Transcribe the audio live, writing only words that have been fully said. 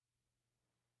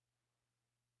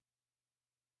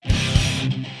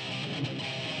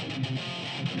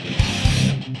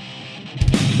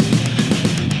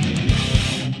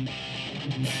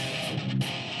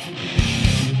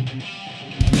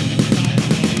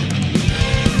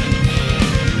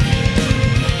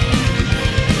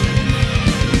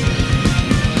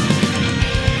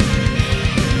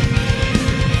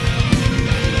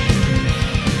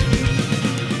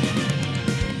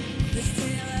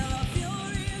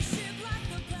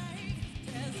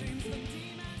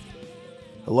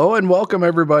Hello and welcome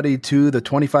everybody to the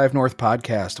 25 North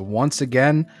podcast. Once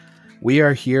again, we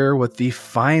are here with the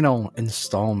final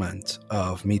installment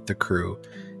of Meet the Crew.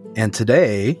 And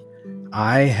today,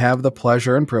 I have the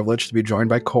pleasure and privilege to be joined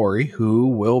by Corey, who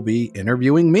will be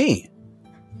interviewing me.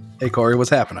 Hey Corey, what's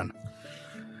happening?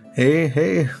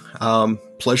 Hey.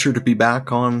 Pleasure to be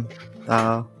back on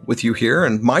with you here,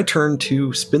 and my turn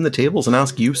to spin the tables and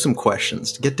ask you some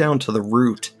questions to get down to the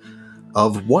root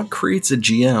of what creates a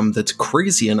GM that's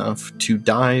crazy enough to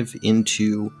dive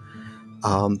into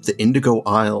the Indigo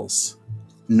Isles,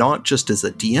 not just as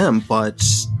a DM, but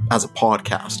as a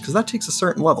podcast, because that takes a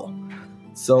certain level.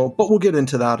 So, but we'll get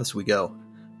into that as we go.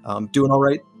 Doing all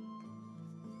right?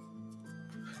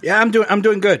 Yeah, I'm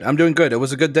doing good. It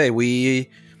was a good day. We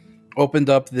opened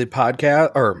up the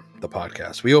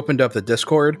podcast. We opened up the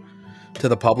Discord to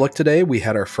the public today. We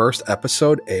had our first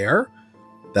episode air.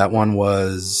 That one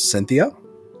was Cynthia.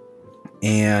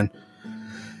 And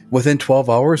within 12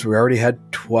 hours, we already had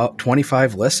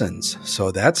 25 listens.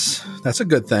 So that's a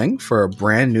good thing for a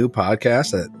brand new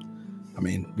podcast.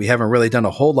 We haven't really done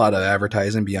a whole lot of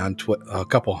advertising beyond a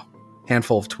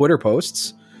handful of Twitter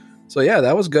posts. So yeah,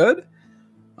 that was good.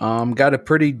 Got a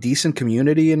pretty decent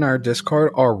community in our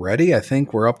Discord already. I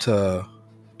think we're up to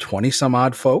 20 some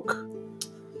odd folk.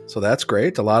 So that's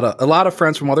great. A lot of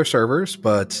friends from other servers,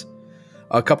 but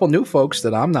a couple new folks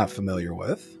that I'm not familiar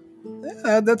with.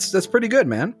 Yeah, that's pretty good,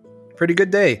 man. Pretty good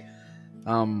day.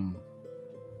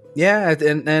 Yeah,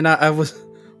 and I was,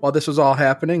 while this was all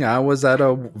happening, I was at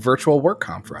a virtual work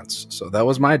conference. So that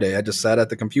was my day. I just sat at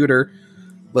the computer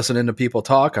listening to people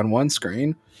talk on one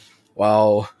screen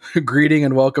while greeting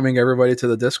and welcoming everybody to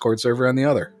the Discord server on the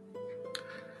other.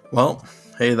 Well,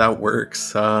 hey, that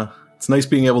works. It's nice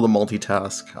being able to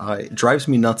multitask. It drives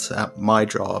me nuts at my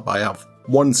job. I have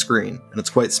one screen, and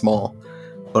it's quite small,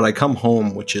 but I come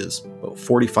home, which is about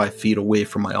 45 feet away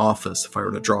from my office if I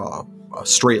were to draw a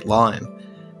straight line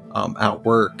at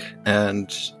work,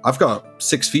 and I've got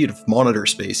 6 feet of monitor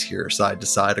space here, side to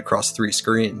side, across 3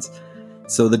 screens.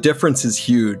 So the difference is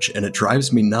huge, and it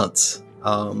drives me nuts.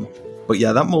 But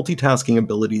yeah, that multitasking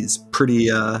ability is pretty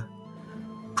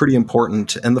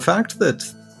important, and the fact that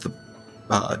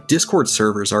the Discord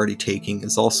server is already taking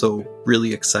is also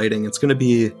really exciting. It's going to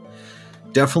be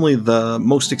definitely the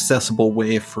most accessible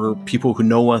way for people who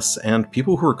know us and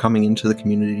people who are coming into the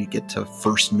community to get to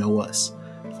first know us.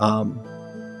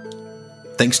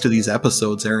 Thanks to these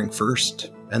episodes airing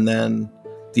first, and then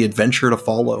the adventure to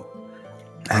follow.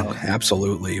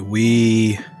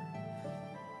 Absolutely.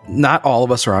 Not all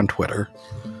of us are on Twitter.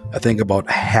 I think about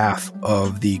half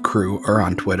of the crew are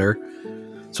on Twitter.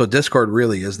 So Discord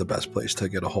really is the best place to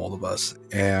get a hold of us.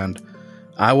 And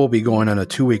I will be going on a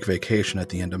 2-week vacation at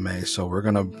the end of May. So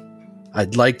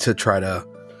I'd like to try to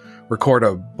record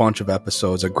a bunch of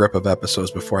episodes, a grip of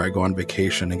episodes before I go on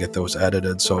vacation and get those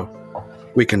edited so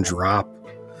we can drop.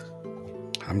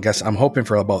 I'm hoping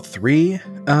for about three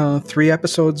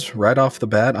episodes right off the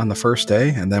bat on the first day,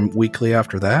 and then weekly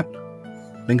after that.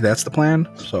 I think that's the plan.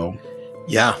 So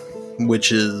yeah,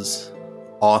 which is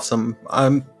awesome.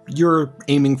 You're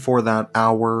aiming for that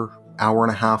hour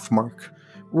and a half mark.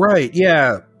 Right,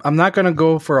 yeah. I'm not going to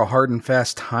go for a hard and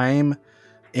fast time.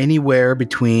 Anywhere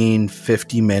between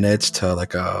 50 minutes to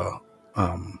like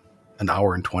an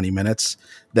hour and 20 minutes.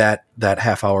 That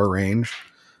half hour range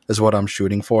is what I'm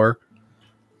shooting for.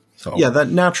 So yeah, that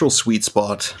natural sweet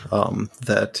spot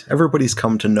that everybody's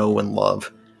come to know and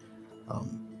love.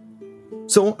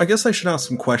 So I guess I should ask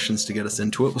some questions to get us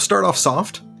into it. We'll start off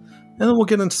soft, and then we'll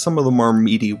get into some of the more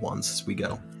meaty ones as we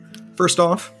go. First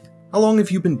off, how long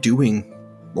have you been doing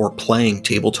or playing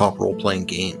tabletop role-playing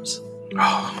games?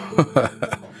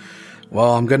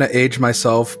 Well, I'm going to age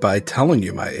myself by telling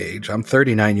you my age. I'm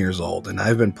 39 years old, and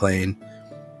I've been playing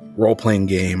role-playing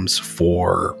games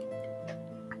for,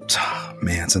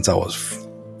 since I was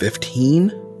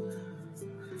 15.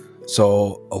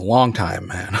 So a long time,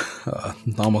 man.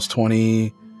 Almost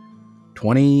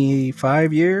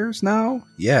 25 years now?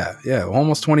 Yeah,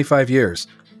 almost 25 years.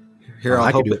 Here,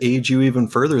 I'll help age you even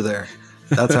further there.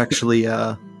 That's actually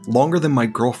longer than my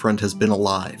girlfriend has been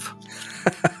alive.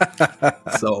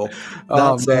 So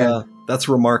that's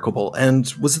remarkable.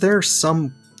 And was there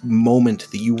some moment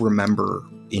that you remember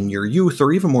in your youth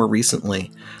or even more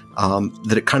recently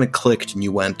that it kind of clicked and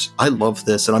you went, I love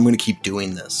this and I'm going to keep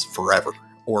doing this forever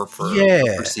or for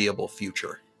the foreseeable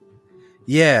future?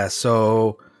 Yeah,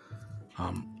 so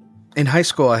in high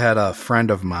school I had a friend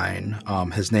of mine.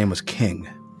 His name was King.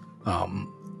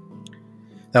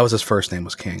 That was his first name,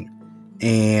 was King.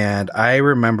 And I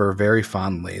remember very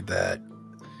fondly that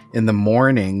in the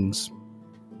mornings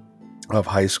of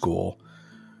high school,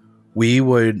 we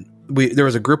would there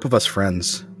was a group of us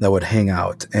friends that would hang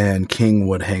out, and King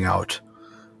would hang out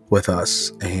with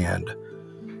us, and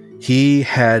he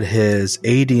had his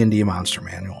AD&D monster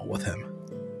manual with him,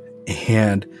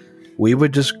 and we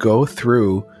would just go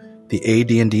through the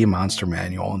AD&D monster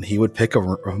manual, and he would pick a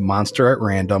monster at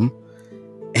random,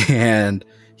 and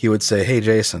he would say, "Hey,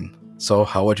 Jason, so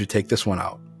how would you take this one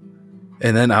out?"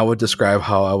 And then I would describe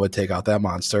how I would take out that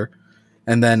monster.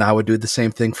 And then I would do the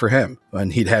same thing for him. When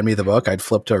he'd hand me the book, I'd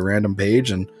flip to a random page,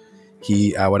 and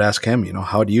I would ask him,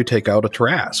 how do you take out a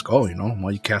Tarrasque? Oh,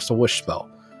 well, you cast a wish spell.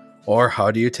 Or how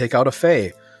do you take out a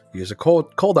Fae? Use a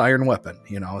cold iron weapon,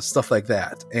 stuff like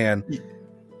that. And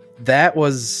that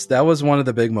was one of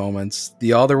the big moments.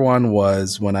 The other one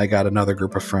was when I got another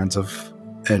group of friends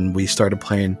and we started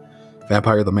playing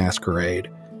Vampire the Masquerade.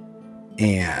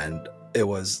 And it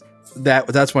was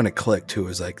that's when it clicked too. It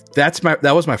was like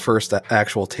that was my first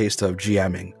actual taste of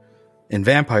GMing. In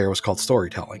Vampire, it was called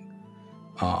storytelling.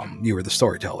 You were the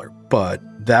storyteller, but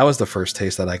that was the first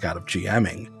taste that I got of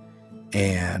GMing,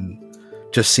 and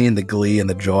just seeing the glee and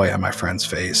the joy on my friend's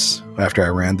face after I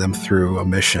ran them through a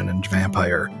mission in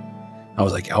Vampire, I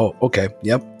was like, "Oh, okay,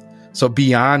 yep." So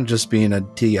beyond just being a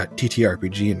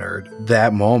TTRPG nerd,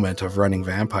 that moment of running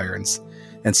Vampire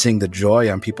and seeing the joy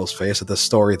on people's face at the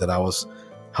story that I was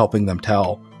helping them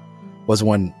tell was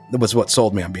what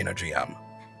sold me on being a GM.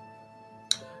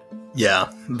 Yeah,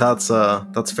 that's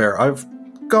fair. I've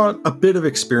got a bit of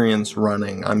experience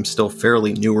running. I'm still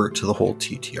fairly newer to the whole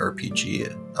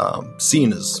TTRPG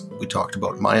scene, as we talked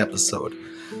about in my episode.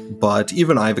 But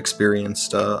even I've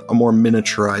experienced a more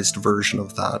miniaturized version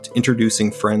of that,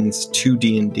 introducing friends to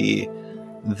D&D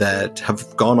that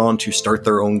have gone on to start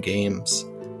their own games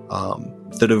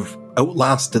that have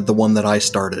outlasted the one that I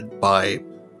started by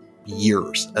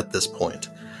years at this point.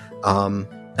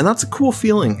 And that's a cool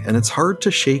feeling, and it's hard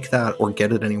to shake that or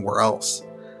get it anywhere else.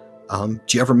 Do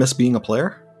you ever miss being a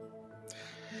player?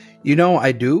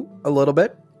 I do a little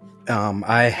bit.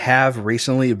 I have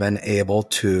recently been able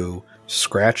to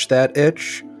scratch that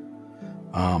itch.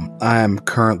 I'm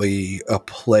currently a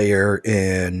player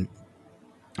in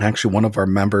actually one of our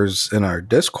members in our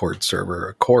Discord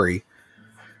server, Corey.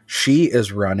 She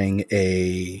is running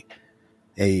a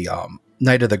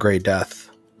Night of the Grey Death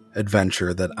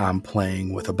adventure that I'm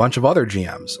playing with a bunch of other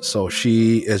GMs. So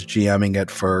she is GMing it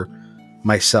for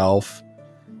myself,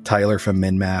 Tyler from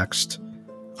MinMaxed,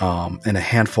 and a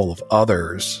handful of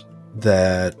others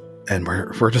and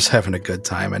we're just having a good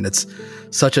time. And it's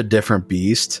such a different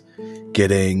beast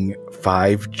getting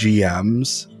 5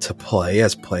 GMs to play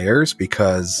as players,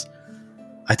 because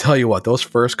I tell you what, those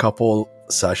first couple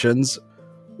sessions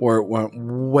went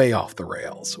way off the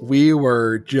rails. We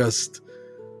were just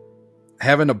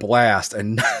having a blast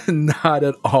and not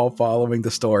at all following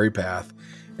the story path.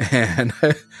 And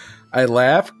I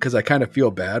laugh because I kind of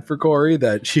feel bad for Corey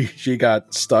that she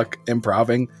got stuck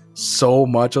improving so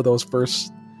much of those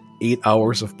first 8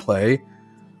 hours of play.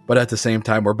 But at the same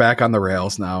time, we're back on the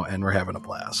rails now and we're having a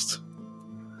blast.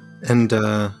 And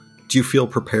do you feel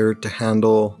prepared to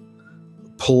handle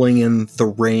pulling in the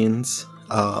reins?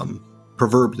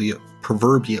 Proverbial.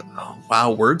 Oh,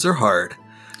 wow, words are hard.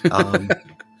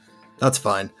 That's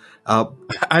fine.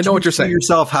 I know what you're saying.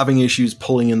 Yourself having issues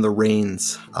pulling in the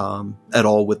reins at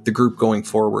all with the group going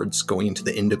forwards, going into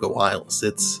the Indigo Isles.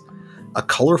 It's a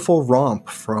colorful romp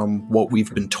from what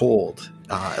we've been told,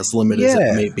 as limited as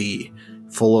it may be,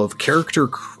 full of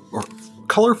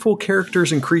colorful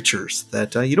characters and creatures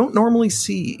that you don't normally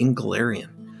see in Golarion.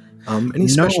 Any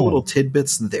special little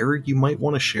tidbits there you might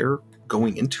want to share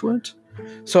going into it?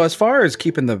 So as far as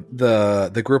keeping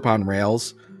the group on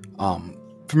rails,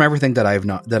 from everything that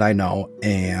I know,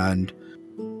 and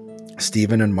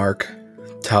Steven and Mark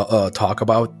talk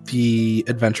about the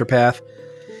adventure path,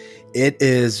 it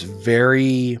is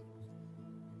very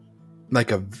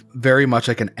much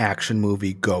like an action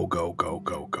movie. Go, go, go,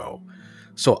 go, go.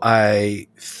 So I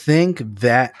think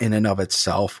that in and of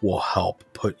itself will help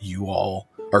put you all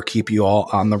or keep you all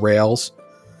on the rails.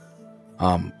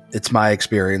 It's my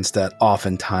experience that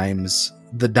oftentimes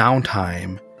the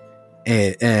downtime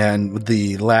and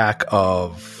the lack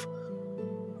of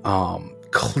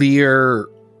clear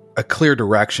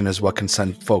direction is what can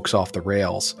send folks off the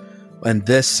rails. And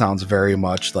this sounds very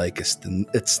much like it's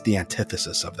the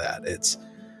antithesis of that. It's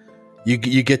you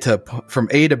get to from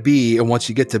A to B, and once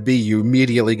you get to B, you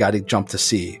immediately got to jump to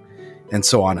C, and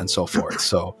so on and so forth.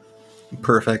 So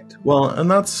perfect. Well, and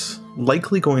that's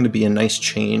likely going to be a nice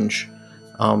change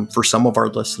for some of our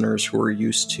listeners who are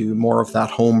used to more of that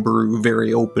homebrew,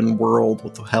 very open world,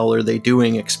 what the hell are they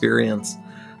doing experience.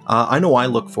 I know I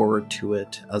look forward to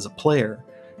it as a player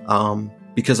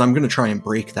because I'm going to try and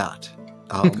break that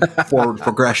forward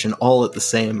progression all at the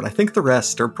same. And I think the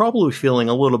rest are probably feeling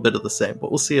a little bit of the same,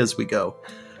 but we'll see as we go.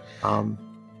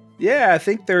 Yeah, I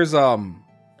think there is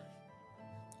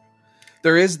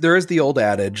the old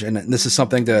adage, and this is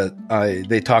something that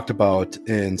they talked about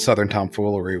in Southern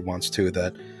Tomfoolery once too,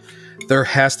 that there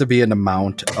has to be an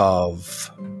amount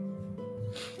of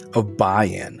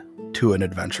buy-in to an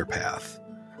adventure path.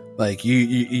 Like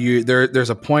there's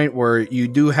a point where you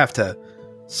do have to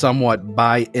somewhat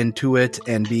buy into it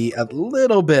and be a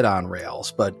little bit on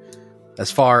rails, but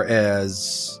as far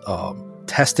as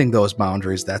testing those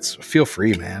boundaries, that's feel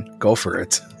free, man. Go for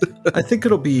it. I think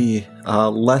it'll be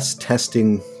less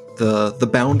testing the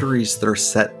boundaries that are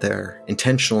set there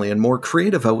intentionally and more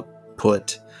creative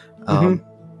output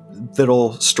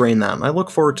that'll strain that. And I look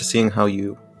forward to seeing how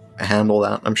you handle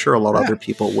that. I'm sure a lot of other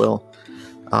people will.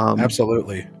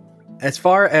 Absolutely. As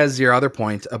far as your other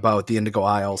point about the Indigo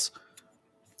Isles,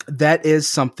 that is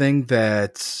something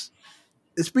that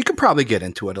we could probably get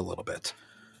into it a little bit.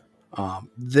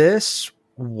 This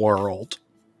world,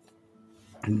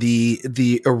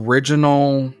 the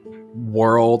original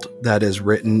world that is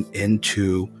written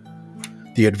into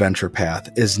the adventure path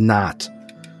is not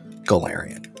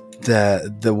Golarion.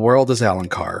 The world is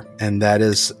Alencar, and that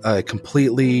is a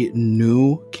completely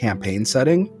new campaign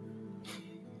setting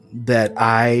that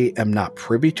I am not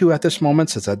privy to at this moment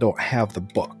since I don't have the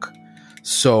book.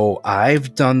 So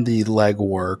I've done the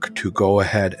legwork to go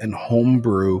ahead and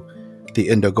homebrew the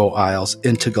Indigo Isles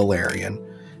into Golarion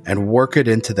and work it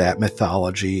into that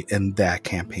mythology and that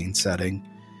campaign setting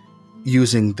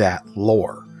using that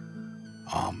lore.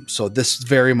 So this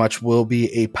very much will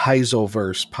be a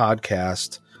Paizoverse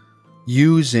podcast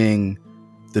using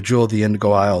the Jewel of the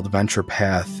Indigo Isle adventure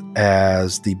path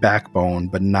as the backbone,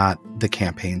 but not the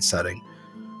campaign setting.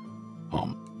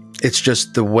 It's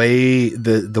just the way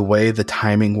the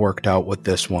timing worked out with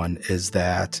this one is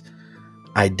that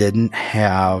I didn't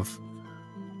have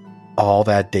all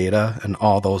that data and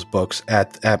all those books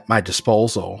at my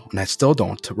disposal, and I still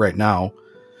don't right now,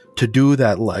 to do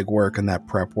that legwork and that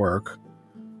prep work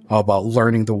about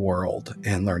learning the world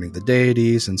and learning the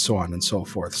deities and so on and so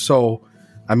forth. So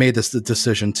I made the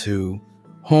decision to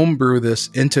homebrew this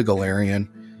into Golarion.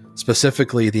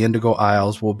 Specifically, the Indigo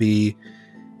Isles will be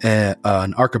an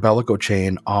archipelago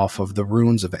chain off of the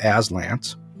runes of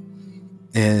Aslant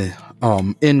in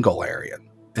Golarion.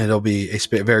 And it'll be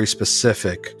a very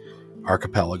specific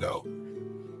archipelago.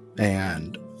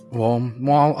 And well,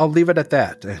 I'll leave it at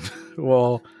that. And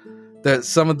well, that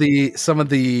some of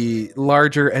the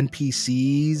larger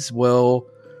NPCs will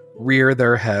rear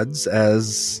their heads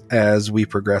as we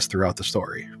progress throughout the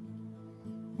story.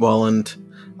 Well, and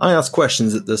I ask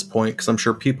questions at this point because I'm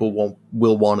sure people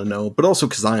will want to know, but also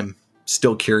because I'm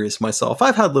still curious myself.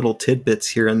 I've had little tidbits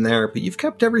here and there, but you've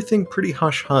kept everything pretty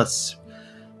hush-hush.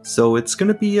 So it's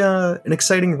going to be an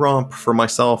exciting romp for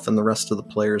myself and the rest of the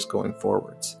players going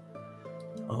forwards.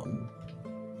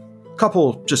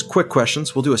 Couple just quick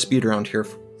questions. We'll do a speed round here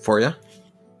for you.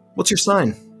 What's your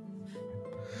sign?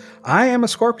 I am a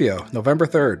Scorpio, November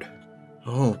 3rd.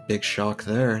 Oh, big shock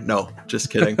there. No,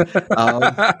 just kidding.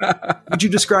 Would you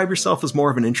describe yourself as more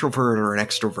of an introvert or an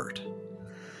extrovert?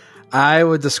 I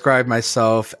would describe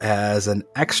myself as an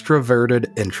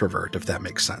extroverted introvert, if that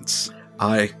makes sense.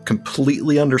 I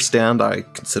completely understand. I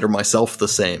consider myself the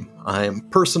same. I am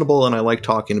personable and I like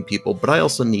talking to people, but I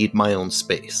also need my own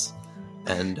space.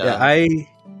 And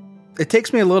it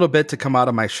takes me a little bit to come out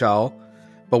of my shell,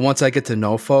 but once I get to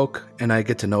know folk and I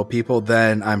get to know people,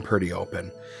 then I'm pretty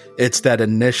open. It's that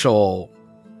initial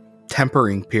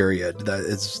tempering period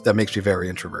that makes me very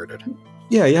introverted.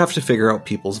 Yeah, you have to figure out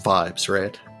people's vibes,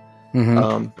 right?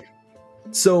 Mm-hmm.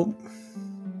 So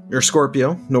you're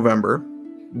Scorpio, November,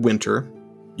 winter.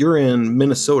 You're in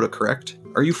Minnesota, correct?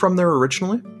 Are you from there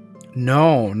originally?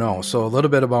 No. So a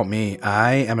little bit about me.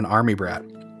 I am an Army brat.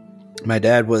 My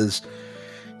dad was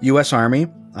U.S. Army.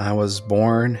 I was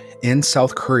born in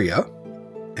South Korea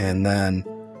and then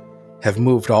have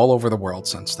moved all over the world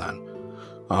since then.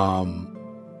 I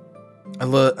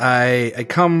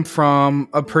come from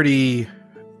a pretty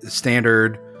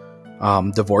standard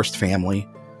divorced family.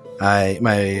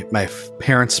 My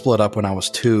parents split up when I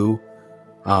was 2.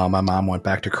 My mom went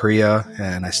back to Korea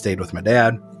and I stayed with my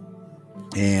dad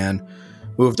and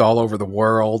moved all over the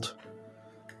world.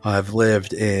 I've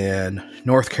lived in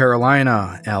North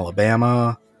Carolina,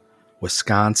 Alabama,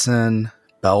 Wisconsin,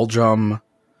 Belgium.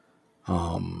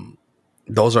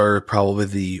 Those are probably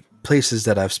the places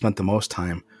that I've spent the most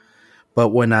time. But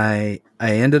when I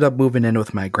ended up moving in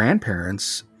with my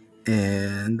grandparents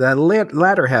in the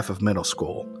latter half of middle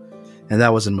school, and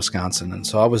that was in Wisconsin. And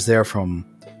so I was there from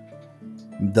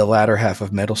the latter half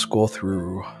of middle school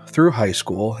through high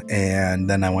school, and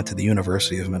then I went to the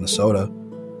University of Minnesota,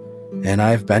 and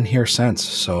I've been here since.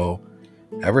 So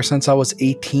ever since I was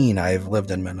 18, I've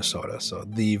lived in Minnesota. So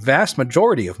the vast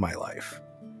majority of my life,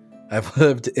 I've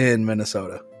lived in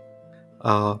Minnesota.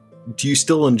 Do you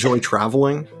still enjoy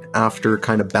traveling after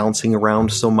kind of bouncing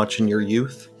around so much in your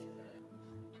youth?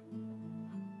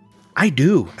 I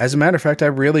do. As a matter of fact, I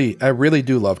really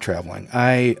do love traveling.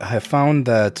 I have found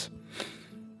that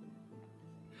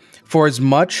for as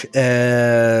much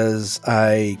as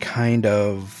I'm kind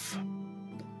of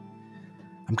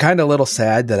a little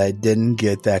sad that I didn't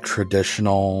get that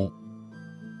traditional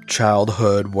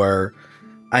childhood where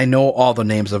I know all the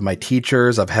names of my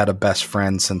teachers. I've had a best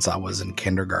friend since I was in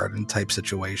kindergarten type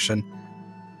situation.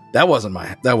 That wasn't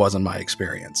my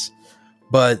experience.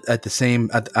 But at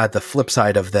the flip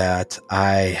side of that,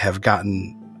 I have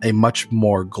gotten a much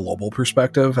more global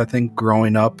perspective. I think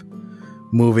growing up,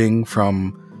 moving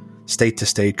from state to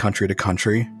state, country to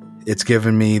country, it's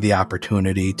given me the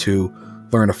opportunity to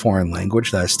learn a foreign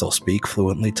language that I still speak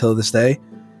fluently till this day.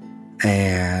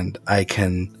 And I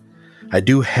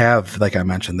do have, like I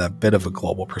mentioned, that bit of a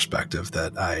global perspective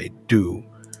that I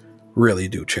really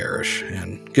do cherish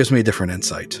and gives me a different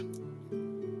insight.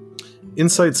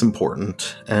 Insight's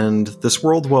important, and this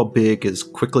world, while big, is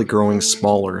quickly growing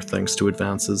smaller thanks to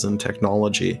advances in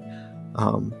technology.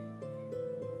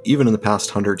 Even in the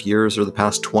past 100 years or the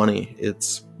past 20,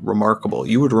 it's remarkable.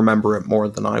 You would remember it more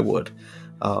than I would.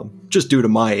 Just due to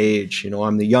my age,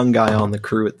 I'm the young guy on the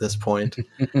crew at this point.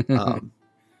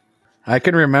 I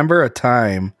can remember a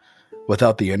time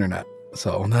without the internet,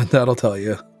 so that'll tell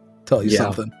you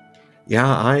something. Yeah,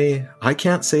 I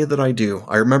can't say that I do.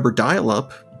 I remember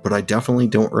dial-up, but I definitely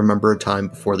don't remember a time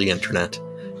before the internet,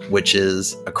 which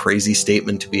is a crazy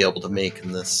statement to be able to make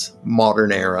in this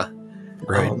modern era.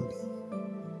 Right.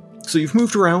 So you've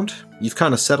moved around, you've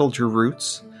kind of settled your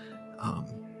roots.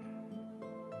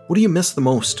 What do you miss the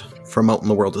most from out in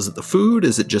the world? Is it the food?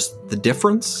 Is it just the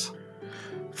difference?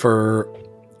 For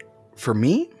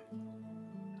me?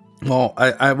 Well,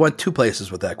 I went two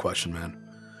places with that question, man.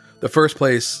 The first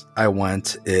place I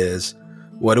went is,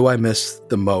 what do I miss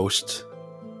the most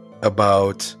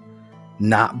about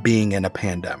not being in a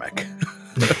pandemic?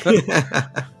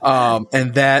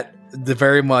 And that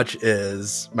very much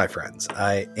is my friends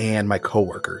and my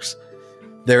coworkers.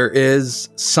 There is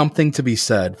something to be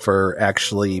said for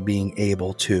actually being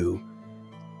able to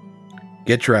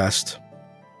get dressed,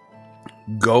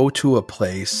 go to a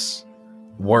place,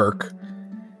 work,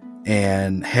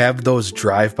 and have those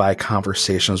drive-by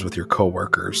conversations with your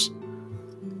coworkers.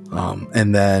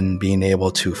 And then being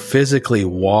able to physically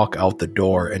walk out the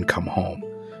door and come home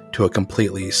to a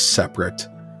completely separate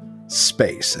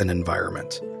space and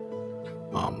environment.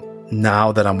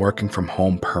 Now that I'm working from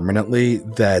home permanently,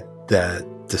 that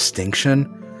distinction,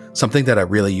 something that I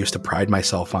really used to pride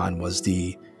myself on, was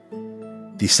the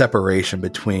separation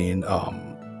between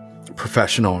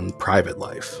professional and private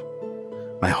life,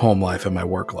 my home life and my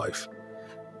work life.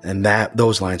 And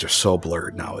those lines are so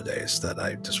blurred nowadays that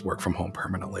I just work from home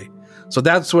permanently. So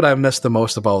that's what I miss the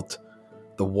most about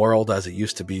the world as it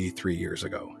used to be 3 years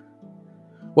ago.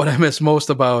 What I miss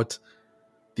most about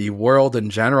the world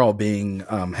in general, being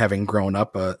having grown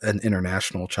up an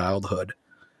international childhood,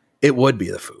 it would be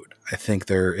the food. I think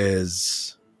there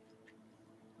is.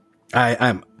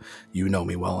 You know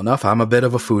me well enough. I'm a bit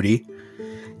of a foodie,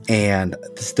 and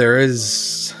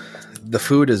the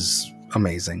food is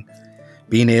amazing.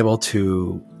 Being able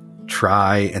to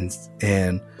try and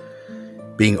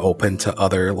being open to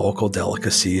other local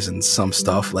delicacies and some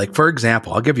stuff. Like, for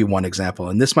example, I'll give you one example,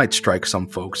 and this might strike some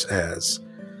folks as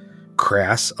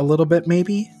crass a little bit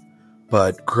maybe,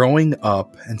 but growing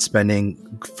up and spending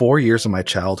 4 years of my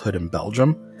childhood in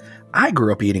Belgium, I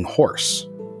grew up eating horse.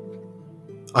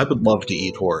 I would love to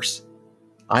eat horse.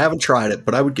 I haven't tried it,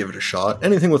 but I would give it a shot.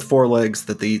 Anything with 4 legs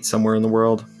that they eat somewhere in the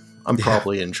world, I'm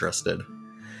probably interested.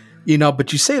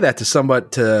 But you say that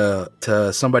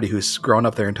to somebody who's grown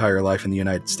up their entire life in the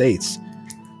United States.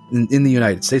 In the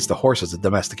United States, the horse is a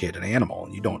domesticated animal,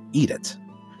 and you don't eat it.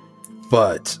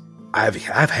 But I've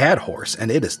had horse, and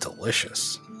it is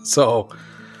delicious. So,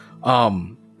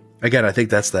 again, I think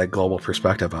that's that global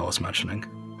perspective I was mentioning.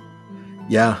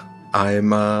 Yeah, I'm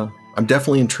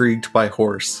definitely intrigued by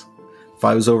horse. If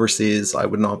I was overseas, I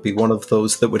would not be one of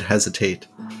those that would hesitate.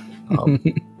 All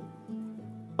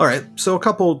right, so a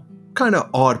couple kind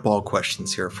of oddball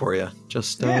questions here for you.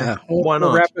 Just why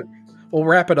not? We'll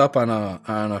wrap it up on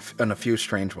a few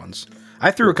strange ones.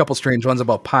 I threw a couple strange ones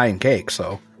about pie and cake.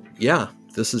 So yeah,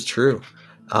 this is true.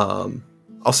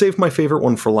 I'll save my favorite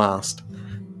one for last.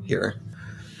 Here,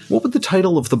 What would the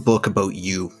title of the book about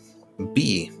you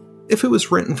be if it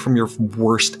was written from your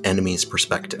worst enemy's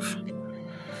perspective?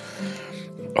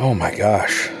 Oh my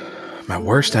gosh. My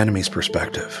worst enemy's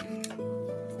perspective.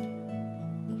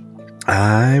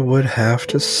 I would have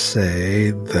to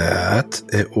say that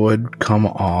it would come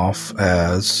off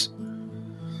as...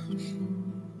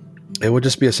 It would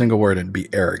just be a single word and be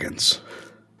arrogance.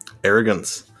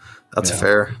 Arrogance. That's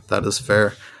fair. That is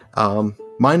fair.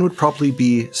 Mine would probably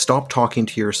be Stop Talking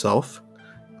to Yourself.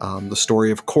 The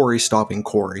story of Corey stopping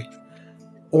Corey.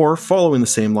 Or following the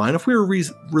same line, if we were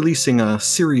releasing a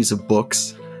series of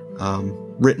books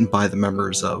written by the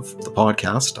members of the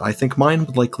podcast, I think mine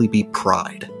would likely be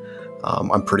Pride.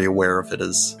 I'm pretty aware of it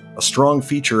as a strong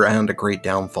feature and a great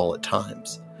downfall at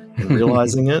times. And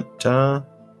realizing it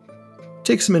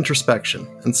takes some introspection,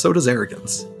 and so does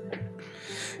arrogance.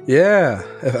 Yeah.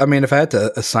 If I had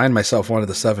to assign myself one of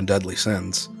the 7 deadly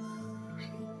sins,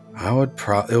 I would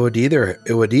it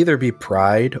would either be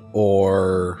pride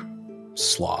or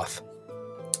sloth.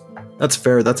 That's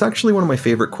fair. That's actually one of my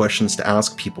favorite questions to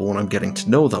ask people when I'm getting to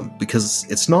know them, because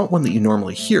it's not one that you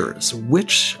normally hear. So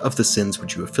which of the sins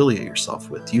would you affiliate yourself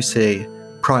with? You say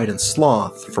pride and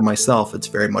sloth. For myself, it's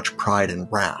very much pride and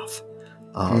wrath.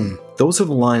 Those are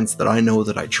the lines that I know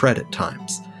that I tread at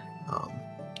times.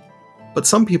 But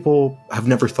some people have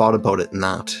never thought about it in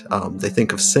that. They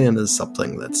think of sin as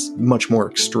something that's much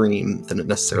more extreme than it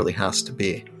necessarily has to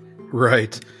be.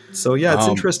 Right. So yeah, it's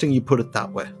interesting you put it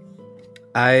that way.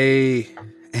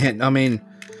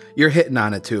 You're hitting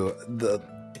on it too.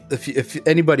 If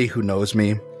anybody who knows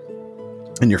me,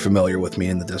 and you're familiar with me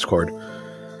in the Discord,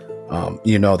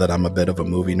 you know that I'm a bit of a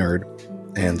movie nerd.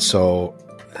 And so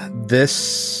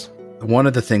one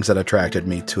of the things that attracted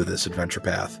me to this adventure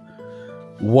path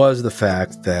was the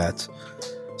fact that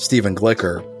Stephen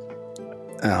Glicker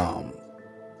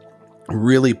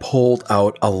really pulled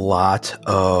out a lot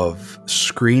of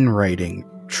screenwriting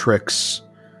tricks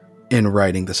in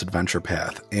writing this adventure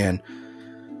path, and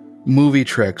movie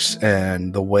tricks,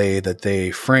 and the way that they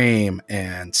frame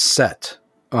and set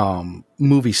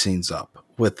movie scenes up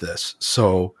with this.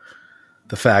 So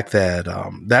the fact that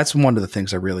that's one of the things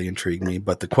that really intrigued me.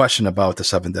 But the question about the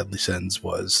 7 deadly sins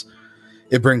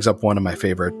it brings up one of my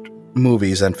favorite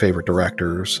movies and favorite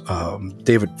directors.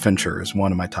 David Fincher is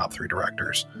one of my top 3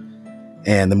 directors,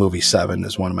 and the movie 7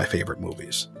 is one of my favorite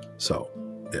movies. So,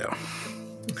 yeah.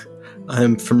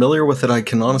 I'm familiar with it. I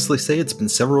can honestly say it's been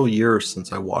several years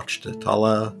since I watched it.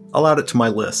 I'll add it to my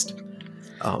list.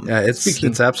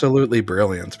 It's absolutely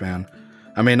brilliant, man.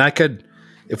 I mean,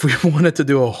 if we wanted to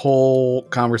do a whole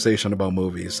conversation about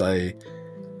movies, I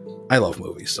love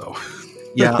movies, so...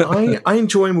 Yeah, I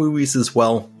enjoy movies as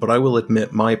well, but I will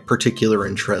admit my particular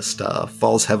interest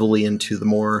falls heavily into the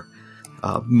more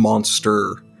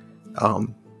monster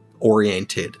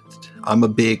oriented. I'm a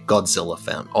big Godzilla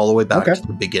fan, all the way back to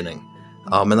the beginning.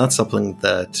 And that's something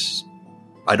that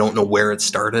I don't know where it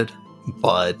started,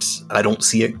 but I don't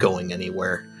see it going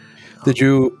anywhere.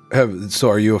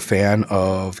 Are you a fan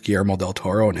of Guillermo del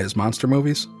Toro and his monster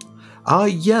movies?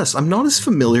 Yes, I'm not as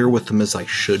familiar with them as I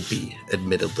should be,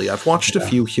 admittedly. I've watched a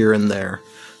few here and there.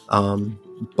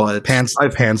 But Pan's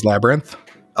Labyrinth?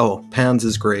 Oh, Pan's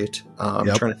is great. I'm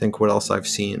trying to think what else I've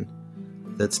seen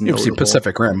that's notable. You've seen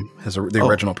Pacific Rim, the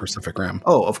original Pacific Rim.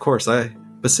 Oh, of course.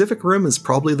 Pacific Rim is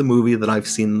probably the movie that I've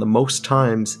seen the most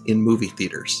times in movie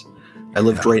theaters. I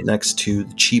lived right next to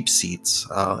the cheap seats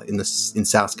in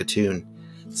Saskatoon.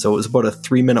 So it was about a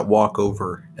 3-minute walk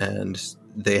over, and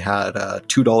they had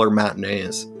 $2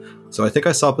 matinees. So I think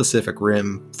I saw Pacific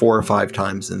Rim 4 or 5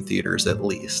 times in theaters at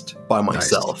least by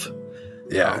myself. Nice.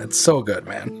 Yeah, it's so good,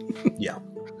 man. Yeah.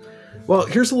 Well,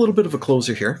 here's a little bit of a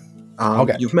closer here.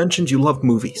 You've mentioned you love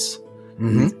movies.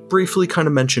 Mm-hmm. You've briefly kind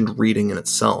of mentioned reading in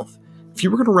itself. If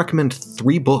you were going to recommend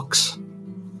 3 books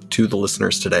to the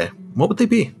listeners today, what would they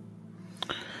be?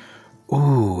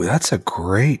 Ooh, that's a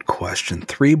great question.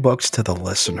 3 books to the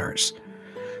listeners.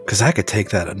 Because I could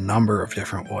take that a number of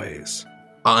different ways.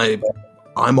 I'm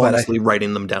honestly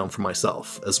writing them down for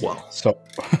myself as well.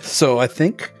 So I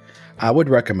think I would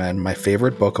recommend my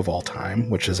favorite book of all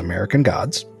time, which is American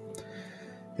Gods.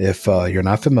 If you're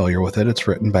not familiar with it, it's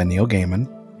written by Neil Gaiman.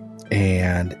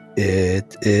 And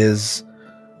it is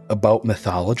about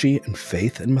mythology and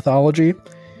faith in mythology.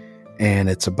 And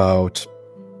it's about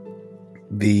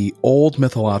the old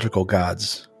mythological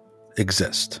gods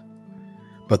exist.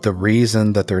 But the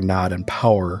reason that they're not in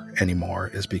power anymore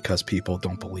is because people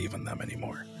don't believe in them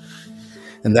anymore.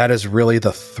 And that is really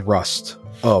the thrust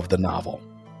of the novel.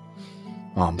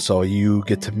 So you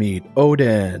get to meet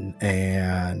Odin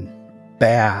and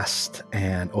Bast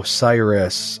and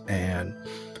Osiris and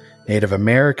Native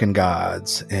American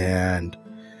gods and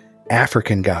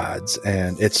African gods,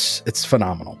 and it's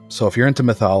phenomenal. So if you're into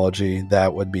mythology,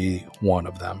 that would be one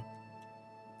of them.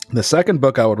 The second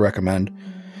book I would recommend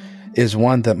is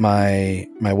one that my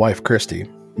wife Christy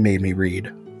made me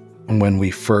read when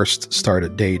we first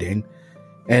started dating,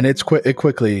 and it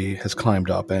quickly has climbed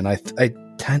up, and I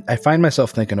find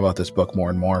myself thinking about this book more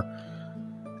and more,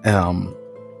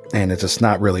 and it's just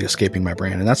not really escaping my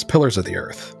brain, and that's Pillars of the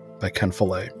Earth by Ken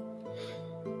Follett.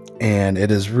 And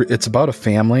it's about a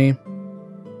family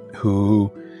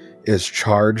who is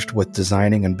charged with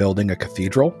designing and building a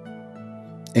cathedral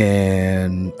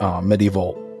in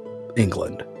medieval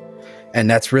England, and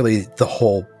that's really the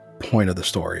whole point of the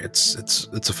story. It's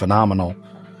a phenomenal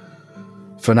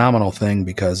thing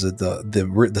because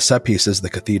the set piece is the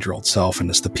cathedral itself, and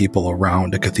it's the people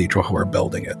around the cathedral who are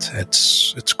building it.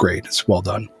 It's great. It's well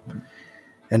done.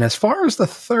 And as far as the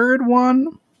third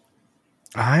one,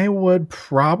 I would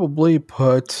probably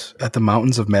put At the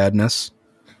Mountains of Madness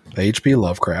by H.P.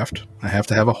 Lovecraft. I have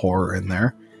to have a horror in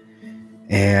there.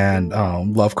 And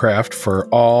Lovecraft, for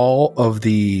all of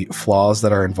the flaws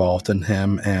that are involved in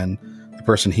him and the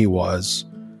person he was,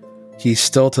 he's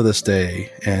still to this day,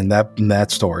 and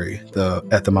that story, the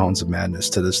At the Mountains of Madness,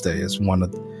 to this day is one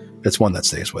that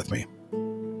stays with me.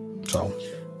 So,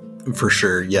 for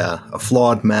sure, yeah, a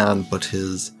flawed man, but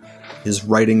his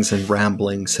writings and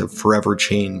ramblings have forever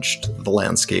changed the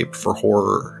landscape for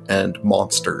horror and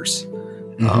monsters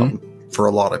for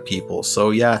a lot of people.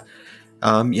 So yeah,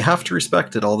 you have to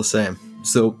respect it all the same.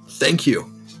 So thank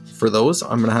you for those.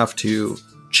 I'm going to have to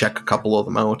check a couple of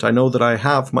them out. I know that I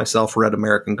have myself read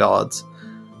American Gods.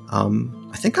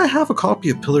 I think I have a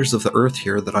copy of Pillars of the Earth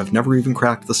here that I've never even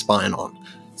cracked the spine on.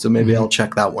 So maybe I'll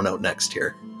check that one out next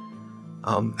year.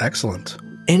 Excellent.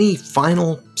 Any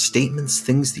final statements,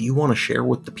 things that you want to share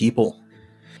with the people?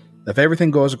 If everything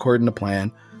goes according to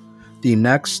plan, the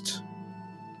next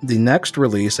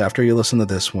release after you listen to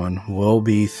this one will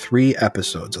be 3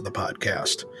 episodes of the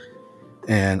podcast.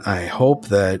 And I hope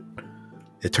that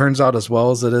it turns out as well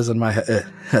as it is in my head.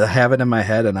 I have it in my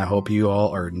head, and I hope you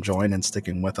all are enjoying and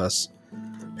sticking with us,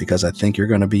 because I think you're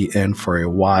going to be in for a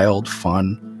wild,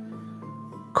 fun,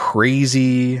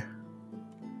 crazy,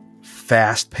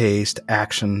 fast-paced,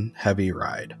 action-heavy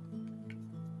ride.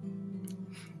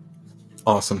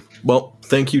 Awesome. Well,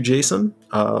 thank you, Jason,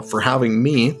 for having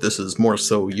me. This is more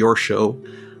so your show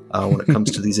when it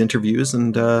comes to these interviews.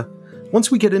 And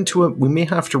once we get into it, we may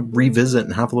have to revisit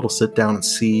and have a little sit down and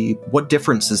see what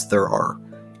differences there are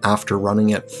after running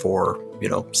it for,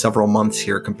 several months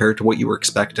here compared to what you were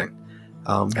expecting.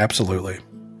 Absolutely.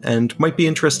 And might be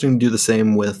interesting to do the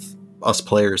same with us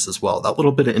players as well. That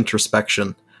little bit of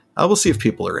introspection. We'll see if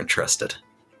people are interested.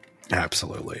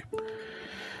 Absolutely.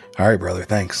 All right, brother.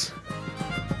 Thanks.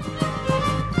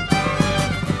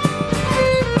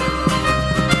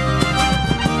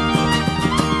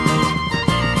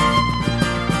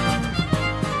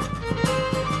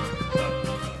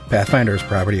 Pathfinder is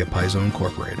property of Paizo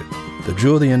Incorporated. The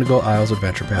Jewel of the Indigo Isles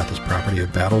Adventure Path is property of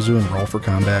Battlezoo and Roll for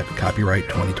Combat, copyright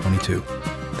 2022.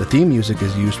 The theme music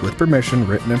is used with permission,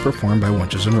 written and performed by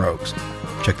Wenches and Rogues.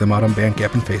 Check them out on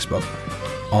Bandcamp and Facebook.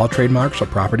 All trademarks are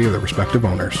property of their respective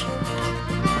owners.